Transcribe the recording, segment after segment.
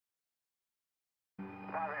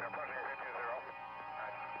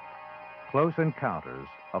Close encounters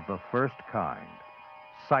of the first kind.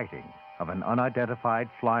 Sighting of an unidentified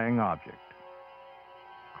flying object.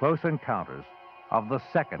 Close encounters of the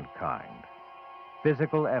second kind.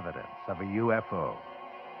 Physical evidence of a UFO.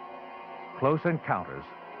 Close encounters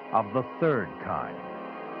of the third kind.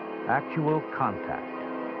 Actual contact.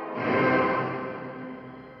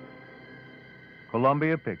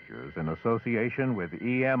 Columbia Pictures, in association with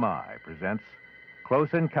EMI, presents Close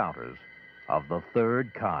Encounters of the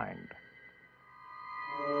Third Kind.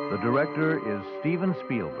 The director is Steven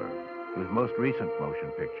Spielberg, whose most recent motion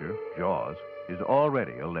picture, Jaws, is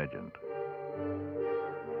already a legend.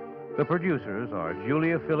 The producers are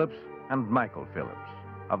Julia Phillips and Michael Phillips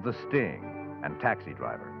of The Sting and Taxi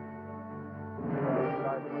Driver.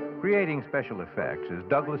 Creating special effects is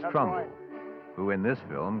Douglas Trumbull, who in this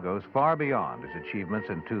film goes far beyond his achievements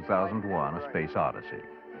in 2001, A Space Odyssey.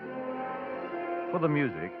 For the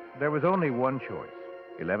music, there was only one choice.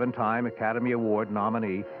 11-time Academy Award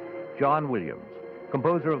nominee John Williams,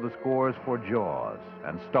 composer of the scores for Jaws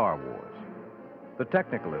and Star Wars. The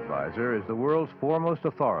technical advisor is the world's foremost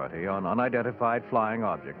authority on unidentified flying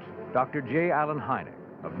objects, Dr. J. Allen Hynek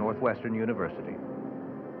of Northwestern University.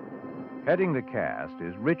 Heading the cast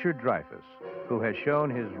is Richard Dreyfuss, who has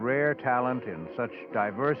shown his rare talent in such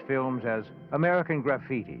diverse films as American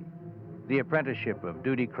Graffiti, The Apprenticeship of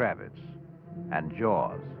Dudy Kravitz, and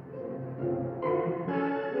Jaws.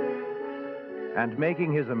 And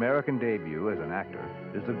making his American debut as an actor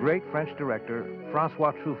is the great French director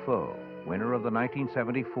François Truffaut, winner of the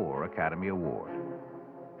 1974 Academy Award.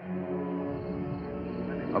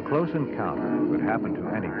 A close encounter could happen to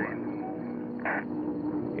anyone.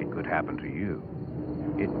 It could happen to you.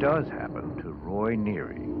 It does happen to Roy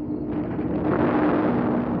Neary.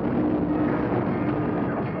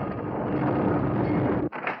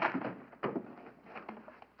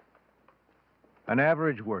 An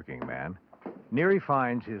average working man, Neary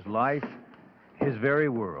finds his life, his very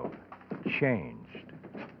world, changed.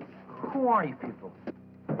 Who are you people?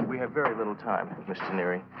 We have very little time, Mr.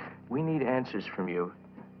 Neary. We need answers from you.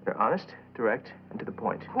 They're honest, direct, and to the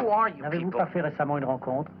point. Who are you N'avez-vous people? pas fait récemment une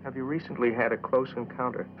rencontre? Have you recently had a close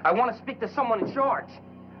encounter? I want to speak to someone in charge.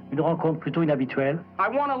 Une rencontre plutôt inhabituelle? I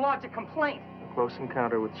want to lodge a complaint. A close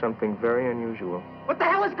encounter with something very unusual. What the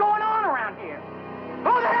hell is going on around here?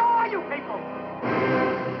 Who the hell are you people?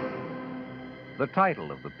 The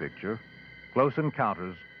title of the picture, Close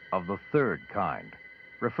Encounters of the Third Kind,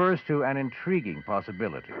 refers to an intriguing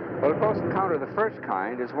possibility. Well, a close encounter of the first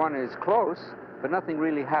kind is one is close, but nothing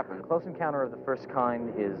really happened. Close encounter of the first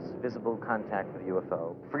kind is visible contact with a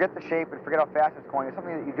UFO. Forget the shape and forget how fast it's going. It's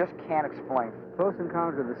something that you just can't explain. Close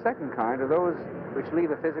encounters of the second kind are those which leave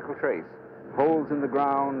a physical trace. Holes in the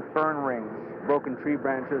ground, Burn rings, broken tree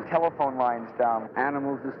branches, telephone lines down,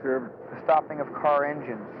 animals disturbed. the stopping of car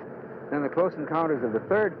engines. Then the close encounters of the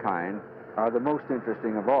third kind are the most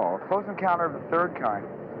interesting of all. Close encounter of the third kind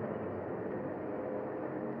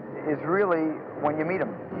is really when you meet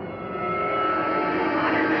them.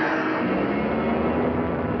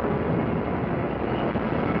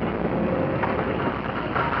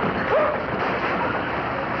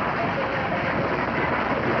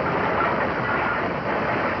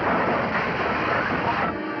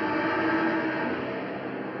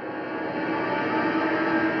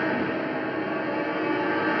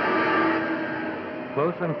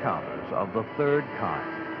 Close Encounters of the Third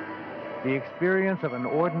Kind. The experience of an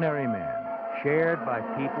ordinary man shared by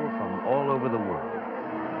people from all over the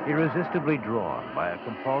world, irresistibly drawn by a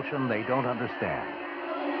compulsion they don't understand,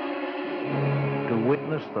 to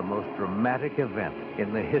witness the most dramatic event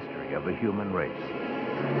in the history of the human race.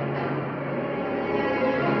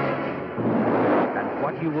 And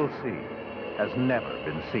what you will see has never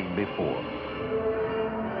been seen before.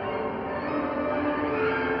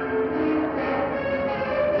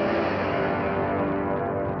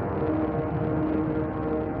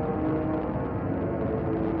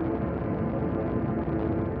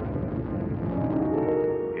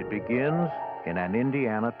 Begins in an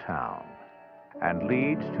Indiana town and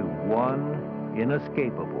leads to one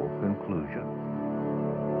inescapable conclusion.